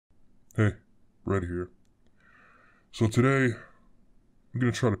Hey, Red here. So today, I'm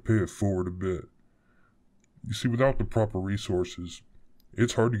going to try to pay it forward a bit. You see, without the proper resources,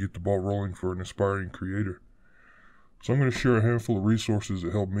 it's hard to get the ball rolling for an aspiring creator. So I'm going to share a handful of resources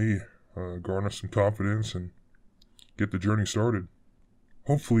that help me garner some confidence and get the journey started.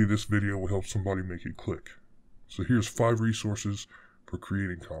 Hopefully this video will help somebody make it click. So here's 5 resources for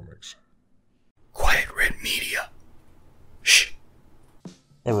creating comics. Quiet Red Media. Shh.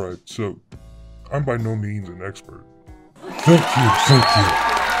 Alright, so I'm by no means an expert. Thank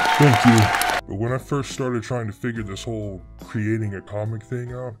you. But when I first started trying to figure this whole creating a comic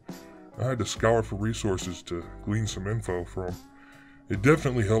thing out, I had to scour for resources to glean some info from. It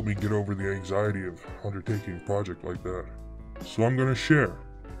definitely helped me get over the anxiety of undertaking a project like that. So I'm gonna share.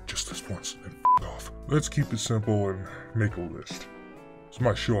 Just this once, and f*** off. Let's keep it simple and make a list. It's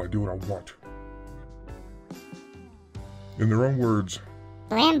my show, I do what I want. In their own words,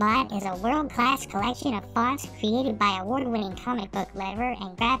 Blambot is a world-class collection of fonts created by award-winning comic book letterer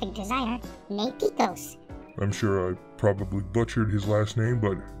and graphic designer Nate Picos. I'm sure I probably butchered his last name,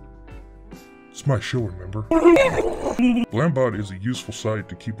 but it's my show, remember? Blambot is a useful site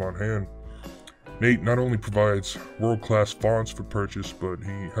to keep on hand. Nate not only provides world-class fonts for purchase, but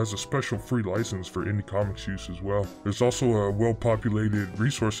he has a special free license for indie comics use as well. There's also a well-populated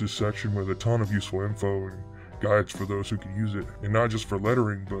resources section with a ton of useful info and guides for those who can use it, and not just for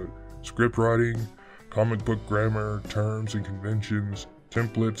lettering, but script writing, comic book grammar, terms and conventions,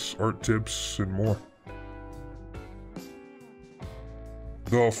 templates, art tips, and more.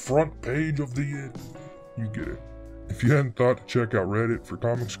 The front page of the... you get it. If you hadn't thought to check out Reddit for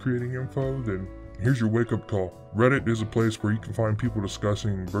comics creating info, then here's your wake-up call. Reddit is a place where you can find people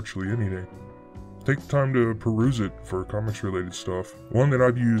discussing virtually anything. Take the time to peruse it for comics-related stuff. One that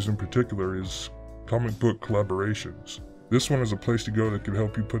I've used in particular is comic book collaborations. This one is a place to go that can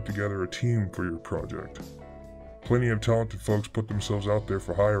help you put together a team for your project. Plenty of talented folks put themselves out there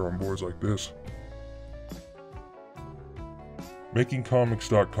for hire on boards like this.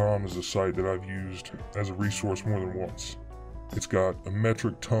 Makingcomics.com is a site that I've used as a resource more than once. It's got a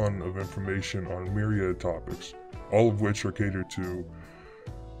metric ton of information on a myriad of topics, all of which are catered to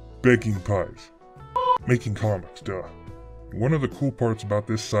baking pies. Making comics, duh. One of the cool parts about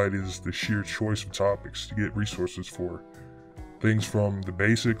this site is the sheer choice of topics to get resources for. Things from the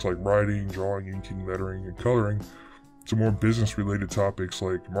basics like writing, drawing, inking, lettering, and coloring, to more business-related topics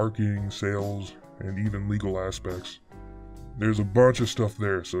like marketing, sales, and even legal aspects. There's a bunch of stuff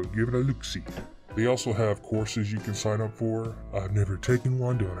there, so give it a look-see. They also have courses you can sign up for. I've never taken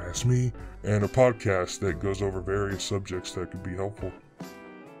one, don't ask me. And a podcast that goes over various subjects that could be helpful.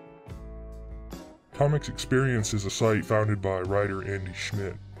 Comics Experience is a site founded by writer Andy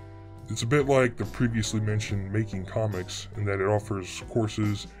Schmidt. It's a bit like the previously mentioned Making Comics in that it offers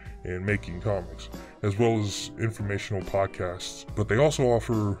courses in making comics, as well as informational podcasts, but they also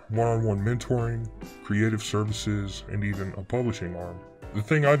offer one-on-one mentoring, creative services, and even a publishing arm. The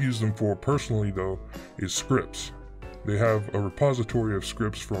thing I've used them for personally, though, is scripts. They have a repository of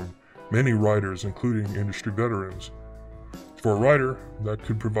scripts from many writers, including industry veterans. For a writer, that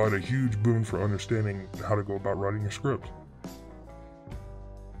could provide a huge boon for understanding how to go about writing a script.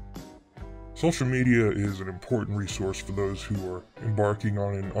 Social media is an important resource for those who are embarking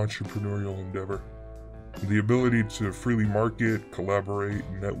on an entrepreneurial endeavor. The ability to freely market, collaborate,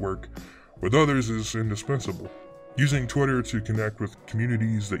 and network with others is indispensable. Using Twitter to connect with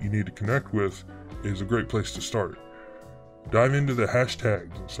communities that you need to connect with is a great place to start. Dive into the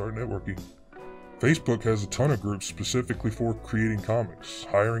hashtags and start networking. Facebook has a ton of groups specifically for creating comics,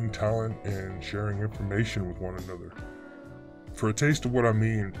 hiring talent, and sharing information with one another. For a taste of what I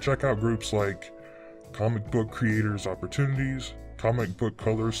mean, check out groups like Comic Book Creators Opportunities, Comic Book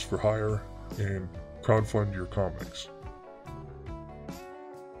Colors for Hire, and Crowdfund Your Comics.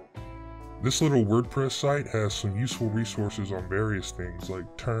 This little WordPress site has some useful resources on various things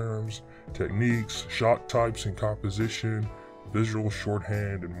like terms, techniques, shot types and composition, visual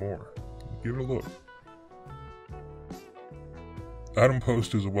shorthand, and more. Give it a look. Adam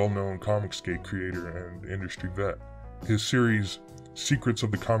Post is a well-known Comicsgate creator and industry vet. His series, Secrets of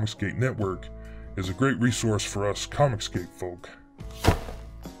the Comicsgate Network, is a great resource for us Comicsgate folk,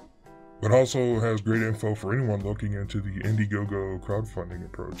 but also has great info for anyone looking into the Indiegogo crowdfunding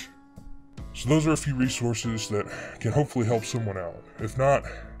approach. So those are a few resources that can hopefully help someone out. If not,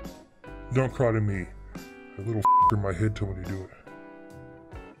 don't cry to me. A little in my head told me to do it.